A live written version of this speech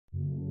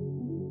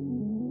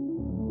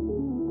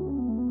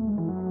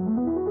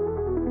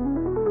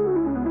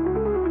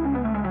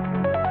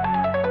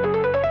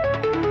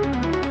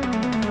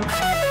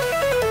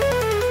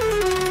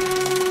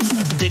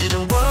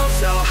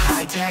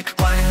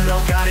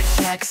got it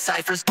checked.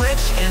 Ciphers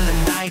glitch in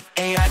the night,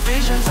 AI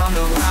visions on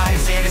the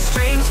rise. Data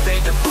streams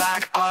fade to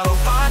black,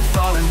 Autobot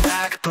falling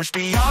back. Push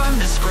beyond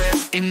the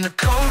script, in the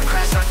code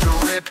crash start to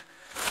rip.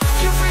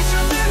 You've reached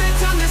your limit,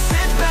 time to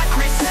sit back,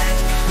 reset.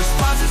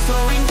 Response is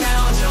slowing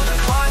down till the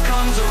clock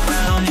comes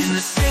around. In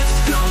the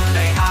system,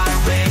 AI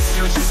race,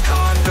 you just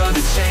caught through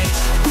the chains.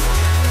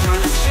 Through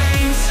the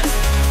chains,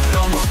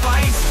 no more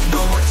fights,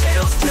 no more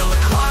tails till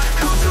the clock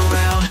comes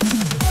around.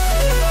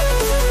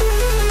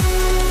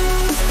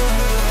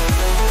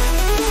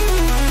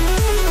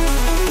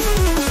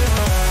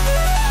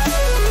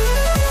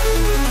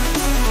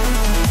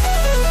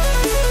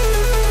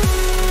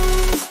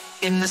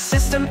 In the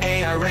system,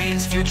 AI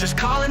reigns, futures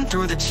calling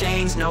through the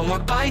chains. No more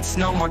bites,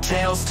 no more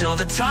tails, till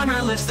the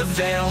timer lifts the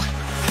veil.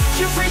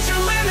 You've reached your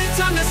limit,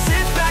 time to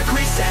sit back,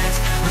 reset.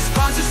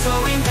 Response is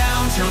slowing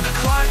down till the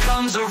clock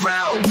comes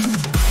around.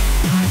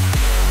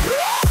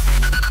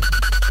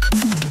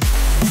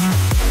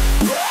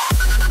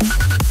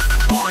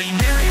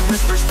 Ordinary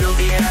whispers fill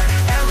the air,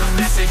 error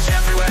message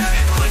everywhere.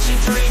 Glitching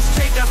dreams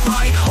take the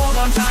fight, hold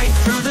on tight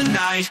through the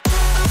night.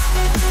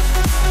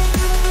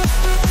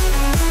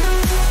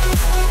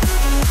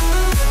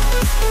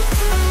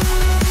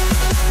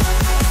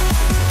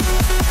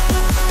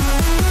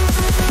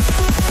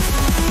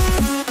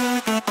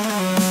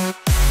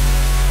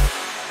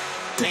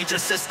 Data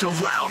system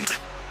round,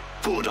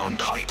 hold on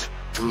tight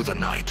through the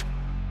night.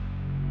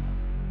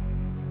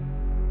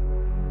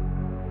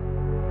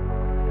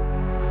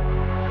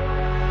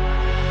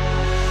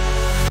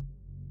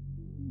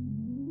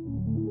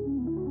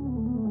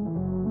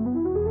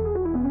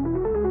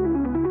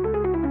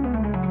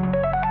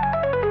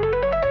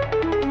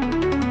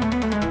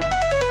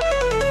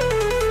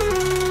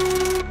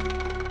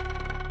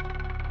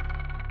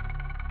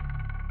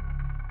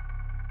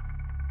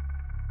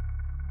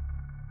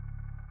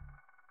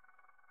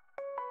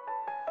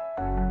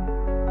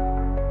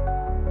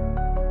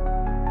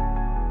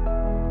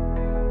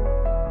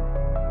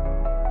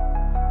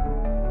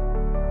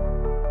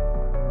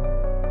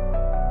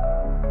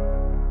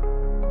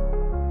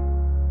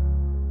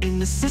 In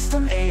the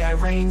system, AI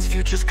reigns,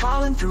 futures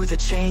calling through the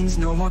chains.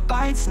 No more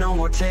bites, no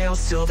more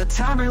tails, till the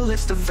timer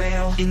lifts the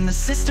veil. In the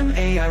system,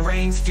 AI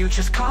reigns,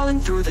 futures calling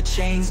through the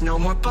chains. No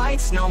more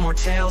bites, no more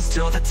tails,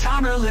 till the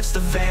timer lifts the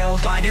veil.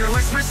 Binary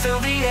whispers fill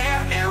the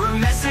air, error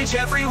message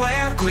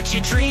everywhere.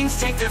 Glitchy dreams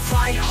take their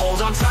flight,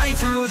 hold on tight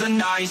through the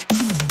night.